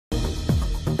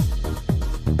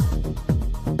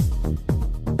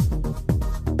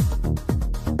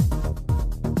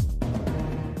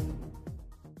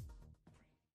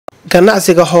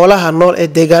ganacsiga xoolaha nool ee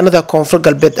deegaanada koonfur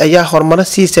galbeed ayaa horumar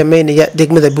sii sameynaya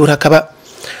degmada Buurxagabo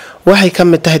waxay ka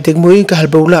mid tahay degmooyinka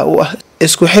halbowlaha u ah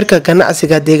isku xirka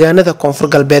ganacsiga deegaanada koonfur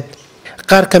galbeed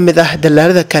qaar ka mid ah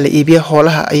dalaalada kala iibiya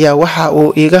xoolaha ayaa waxa uu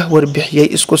iiga warbixiyay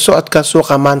isku socodka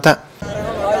suuqa maanta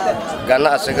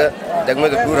ganacsiga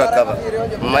degmada Buurxagabo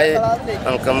may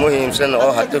anka muhiimsan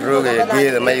oo hadda roogay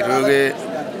geeda may roogay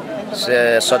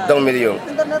 30 milyan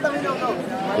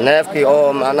neefkii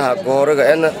oo macnaha gooriga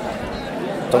en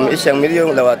 15 milyan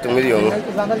 20 milyan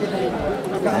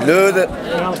looda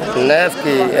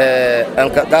neefkii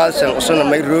anka qaalsan usuna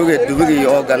may roogay dubigii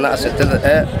oo ganacsatada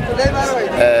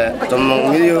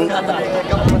 10 milyan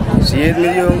 7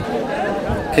 milyan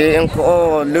kii anka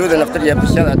oo looda naftar ya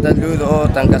bishada hadda looda oo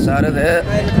tanka saarada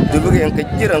dubigii anka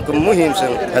jiranka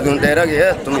muhiimsan hadun dheeragi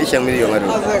 15 milyan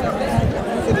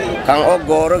kan oo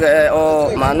gooriga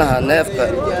oo macnaha neefka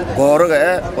gooriga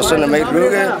usuna may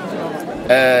roogay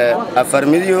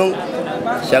 4 milyan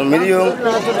 5 milyan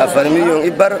 4 milyan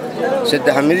ibar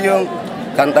 3 milyan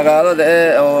kan dagaalada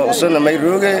oo usuna may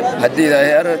roogay hadii ay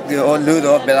aragti oo looda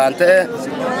oo bilaanta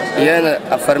iyana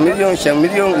 4 milyan 5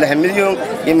 milyan 6 milyan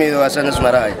imido asan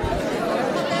ismaray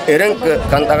irinka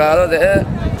kan dagaalada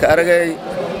ka aragay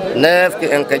neefka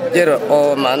anka jira oo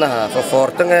macnaha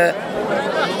foortan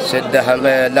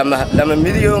lama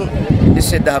milyan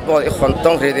isda boqol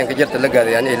konton reedin ka jirta la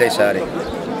gaaday aan ilay saaray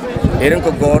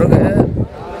irinka gooriga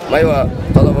maywa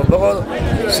 700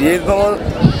 800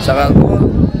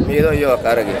 900 mido iyo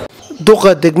qaragi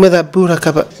duqa degmada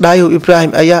Buurxagabo Daawo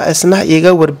Ibrahim ayaa isna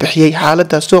iiga warbixiyay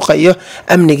xaaladda suuqa iyo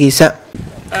amnigiisa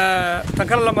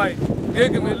takallamay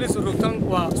geega meelis rugtan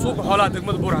waa suuqa xoolaha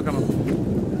degmada Buurxagabo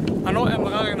anoo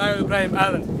magaalada Ibrahim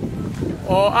aadan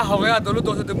oo ah hoggaanka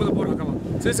dawladda degmada Buurxagabo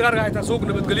si qarga ay suuq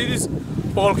nabadgelyadiis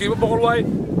boqolkiiba boqol way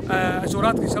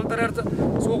ashuraadka shal dareerta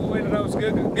suuq weyn raawis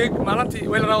geeg maalintii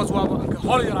weyn raawis waa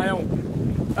hool yaraayo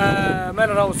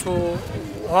meel raawis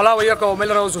xoolaha yarka oo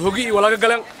meel raawis hogi wala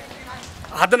galan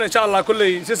haddana insha Allah kulli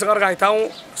si qarga ay taan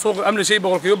suuq amni shay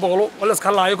boqolkiiba boqol wala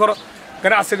iska laayo karo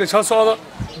ganacsiga shal socdo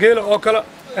geel oo kala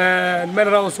meel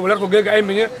raawis weelku geeg ay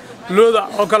miye looda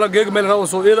oo kala geeg meel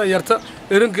raawis oo iyada yarta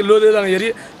irinka loodeedan yari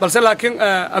balse laakiin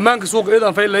amaanka suuqa iyada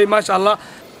faylay ma sha Allah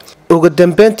ugu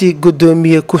dambeyntii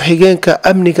gudoomiye ku xigeenka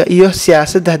amniga iyo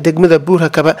siyaasadda degmada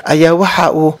Buurxagabo ayaa waxa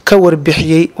uu ka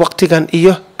warbixiyay waqtigan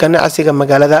iyo ganacsiga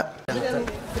magaalada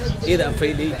ida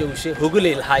faylay jawshe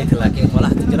hogolay lahayd laakiin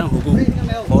walax jiraan hogo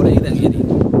hooreedan yari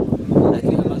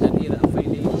laakiin magaalada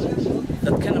faylay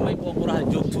dadkana may quraha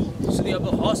joogto sidii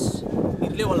aba hoos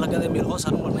ilaa wala gada meel hoos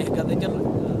aan marnay gada jar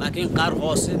laakiin qaar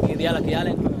hoos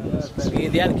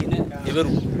geediyaalkina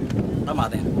ibaru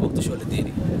dhamaadeen waqti soo la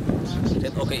deeri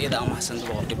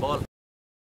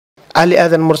علي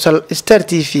آذن مرسل ستار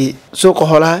TV سوق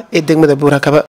xoolaha ee degmada Buurxagabo